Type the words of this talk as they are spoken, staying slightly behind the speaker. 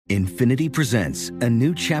Infinity presents a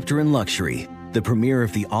new chapter in luxury, the premiere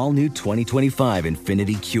of the all-new 2025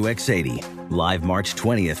 Infinity QX80, live March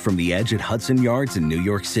 20th from the Edge at Hudson Yards in New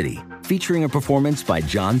York City, featuring a performance by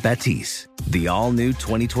John Batiste. The all-new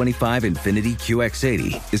 2025 Infinity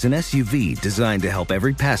QX80 is an SUV designed to help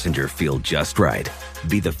every passenger feel just right.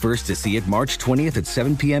 Be the first to see it March 20th at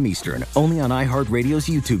 7 p.m. Eastern, only on iHeartRadio's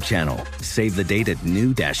YouTube channel. Save the date at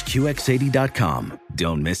new-QX80.com.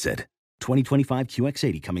 Don't miss it. 2025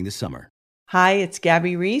 QX80 coming this summer. Hi, it's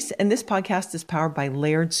Gabby Reese, and this podcast is powered by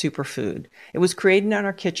Laird Superfood. It was created in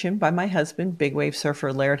our kitchen by my husband, big wave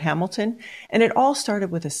surfer Laird Hamilton, and it all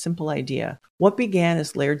started with a simple idea. What began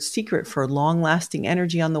as Laird's secret for long-lasting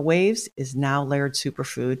energy on the waves is now Laird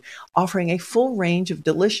Superfood, offering a full range of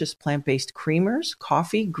delicious plant-based creamers,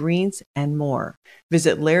 coffee, greens, and more.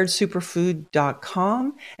 Visit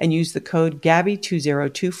lairdsuperfood.com and use the code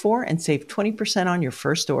GABBY2024 and save 20% on your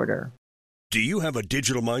first order. Do you have a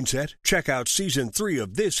digital mindset? Check out Season 3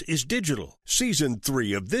 of This Is Digital. Season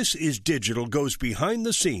 3 of This Is Digital goes behind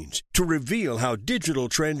the scenes to reveal how digital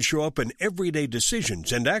trends show up in everyday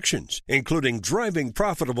decisions and actions, including driving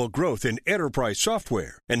profitable growth in enterprise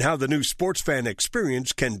software and how the new sports fan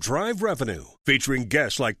experience can drive revenue. Featuring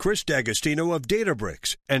guests like Chris D'Agostino of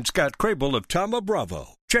Databricks and Scott Crable of Tama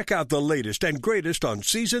Bravo. Check out the latest and greatest on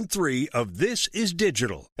Season 3 of This Is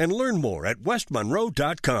Digital and learn more at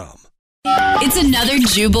westmonroe.com. It's another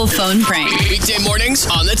Jubal phone prank. Weekday mornings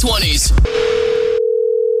on the 20s.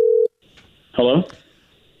 Hello?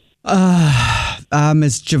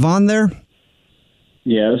 Is Javon there?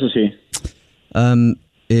 Yeah, this is he.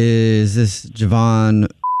 Is this Javon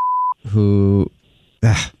who...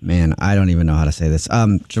 man, I don't even know how to say this.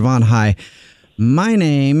 Javon, hi. My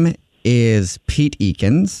name is Pete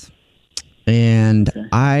Ekens, and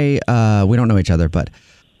okay. We don't know each other, but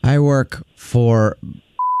I work for...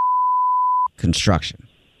 construction.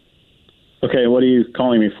 Okay, what are you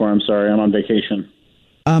calling me for? I'm sorry, I'm on vacation.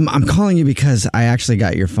 I'm calling you because I actually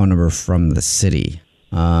got your phone number from the city.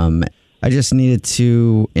 I just needed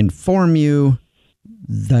to inform you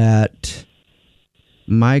that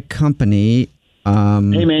my company...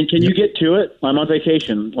 hey man, can you get to it? I'm on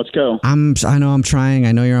vacation. Let's go. I know I'm trying.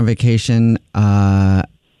 I know you're on vacation. And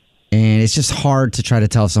it's just hard to try to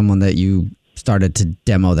tell someone that you started to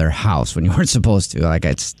demo their house when you weren't supposed to. Like,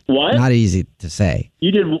 it's what? Not easy to say.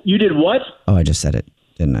 You did what? Oh, I just said it,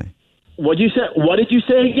 didn't I? What did you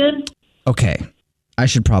say again? Okay. I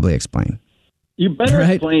should probably explain. You better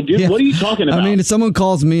explain, dude. Yeah. What are you talking about? I mean, if someone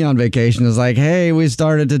calls me on vacation, is like, hey, we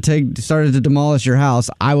started to demolish your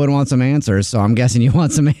house, I would want some answers, so I'm guessing you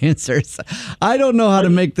want some answers. I don't know how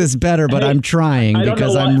to make this better, but I'm trying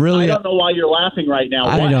because I'm really... I don't know why you're laughing right now.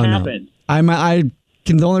 What happened?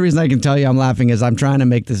 The only reason I can tell you I'm laughing is I'm trying to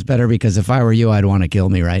make this better, because if I were you, I'd want to kill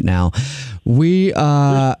me right now. We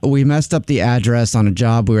messed up the address on a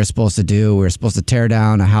job we were supposed to do. We were supposed to tear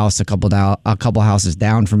down a house a couple houses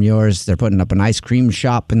down from yours. They're putting up an ice cream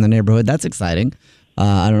shop in the neighborhood. That's exciting.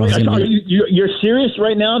 I don't know. You're serious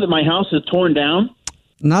right now that my house is torn down?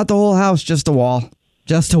 Not the whole house, just a wall.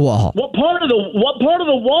 Just a wall. What part of the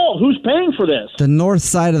wall? Who's paying for this? The north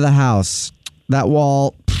side of the house. That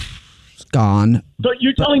wall... gone. So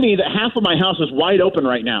you're telling me that half of my house is wide open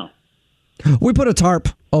right now? We put a tarp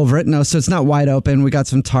over it. No, so it's not wide open. We got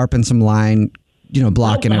some tarp and some line,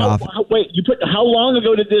 blocking it off. How long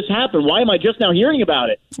ago did this happen? Why am I just now hearing about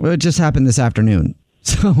it? Well, it just happened this afternoon.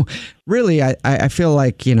 So really, I feel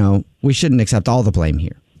like, we shouldn't accept all the blame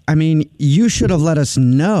here. I mean, you should have let us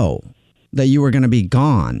know that you were going to be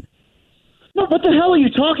gone. No, what the hell are you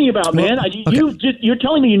talking about, man? You're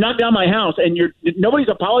telling me you knocked down my house, and nobody's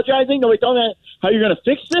apologizing? Nobody's telling me how you're going to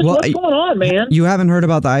fix this? Well, what's going on, man? You haven't heard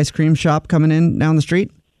about the ice cream shop coming in down the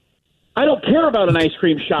street? I don't care about an ice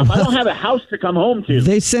cream shop. I don't have a house to come home to.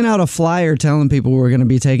 They sent out a flyer telling people we were going to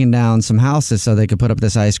be taking down some houses so they could put up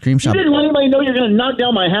this ice cream shop. You didn't let anybody know you're going to knock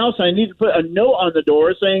down my house. I need to put a note on the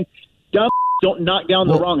door saying, dumb don't knock down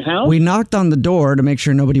the wrong house. We knocked on the door to make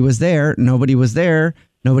sure nobody was there. Nobody was there.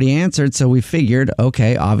 Nobody answered, so we figured,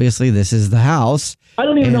 okay, obviously this is the house. I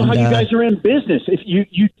don't even know how you guys are in business. If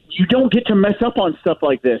you don't get to mess up on stuff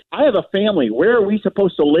like this. I have a family. Where are we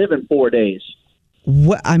supposed to live in 4 days?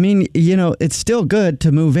 Well, I mean, it's still good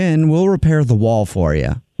to move in. We'll repair the wall for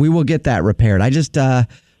you. We will get that repaired. I just, I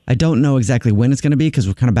don't know exactly when it's going to be because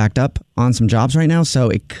we're kind of backed up on some jobs right now. So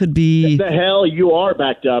it could be... What the hell? You are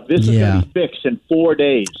backed up. This is going to be fixed in 4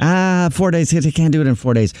 days. 4 days. They can't do it in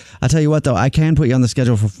 4 days. I'll tell you what, though. I can put you on the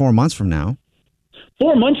schedule for 4 months from now.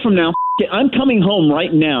 4 months from now? I'm coming home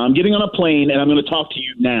right now. I'm getting on a plane, and I'm going to talk to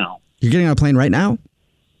you now. You're getting on a plane right now?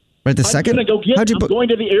 Right this I'm second? gonna go get. How'd you I'm book? going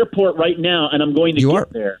to the airport right now, and I'm going to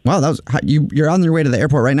get there. Wow, that was you're on your way to the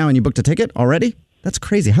airport right now, and you booked a ticket already? That's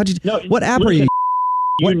crazy. How'd you? No, what app are listen,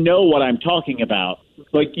 you? You know what I'm talking about.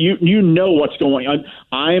 Like you know what's going on.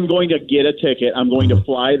 I am going to get a ticket. I'm going to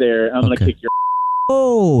fly there. I'm going to kick your.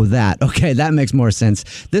 Oh, that. Okay, that makes more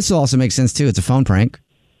sense. This also makes sense too. It's a phone prank.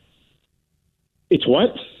 It's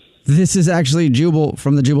what? This is actually Jubal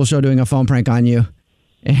from the Jubal Show doing a phone prank on you,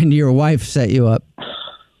 and your wife set you up.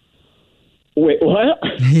 Wait, what?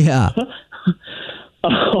 Yeah.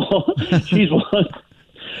 Oh,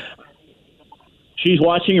 she's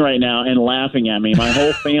watching right now and laughing at me. My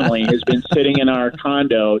whole family has been sitting in our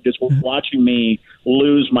condo just watching me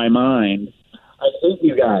lose my mind. I hate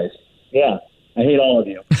you guys. Yeah, I hate all of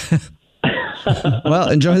you. Well,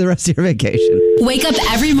 enjoy the rest of your vacation. Wake up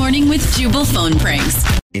every morning with Jubal phone pranks.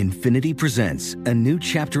 Infiniti presents a new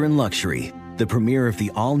chapter in luxury, the premiere of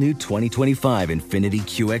the all-new 2025 Infiniti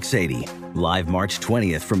QX80, live March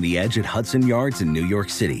 20th from the Edge at Hudson Yards in New York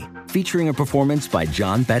City, featuring a performance by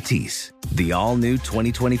John Batiste. The all-new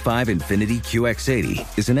 2025 Infiniti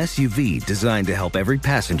QX80 is an SUV designed to help every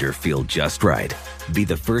passenger feel just right. Be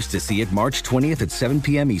the first to see it March 20th at 7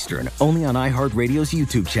 p.m. Eastern, only on iHeartRadio's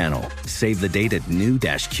YouTube channel. Save the date at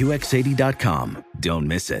new-QX80.com. Don't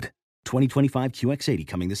miss it. 2025 QX80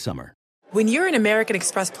 coming this summer. When you're an American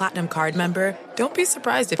Express Platinum Card member, don't be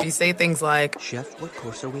surprised if you say things like, Chef, what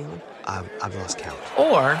course are we on? I've lost count.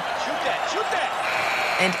 Or, Shoot that!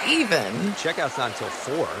 and even, Checkout's not until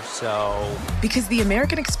 4, so... Because the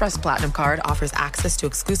American Express Platinum Card offers access to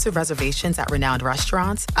exclusive reservations at renowned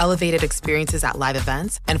restaurants, elevated experiences at live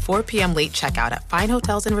events, and 4 p.m. late checkout at fine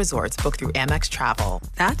hotels and resorts booked through Amex Travel.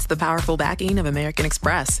 That's the powerful backing of American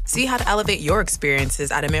Express. See how to elevate your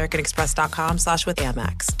experiences at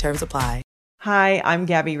americanexpress.com/withAmex. Terms apply. Hi, I'm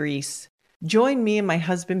Gabby Reese. Join me and my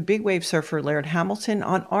husband, big wave surfer Laird Hamilton,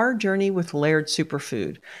 on our journey with Laird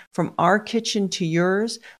Superfood. From our kitchen to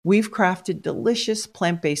yours, we've crafted delicious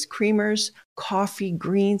plant-based creamers, coffee,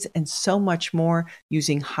 greens, and so much more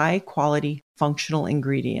using high-quality functional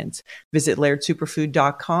ingredients. Visit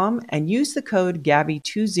lairdsuperfood.com and use the code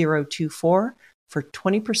GABBY2024 for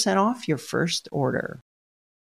 20% off your first order.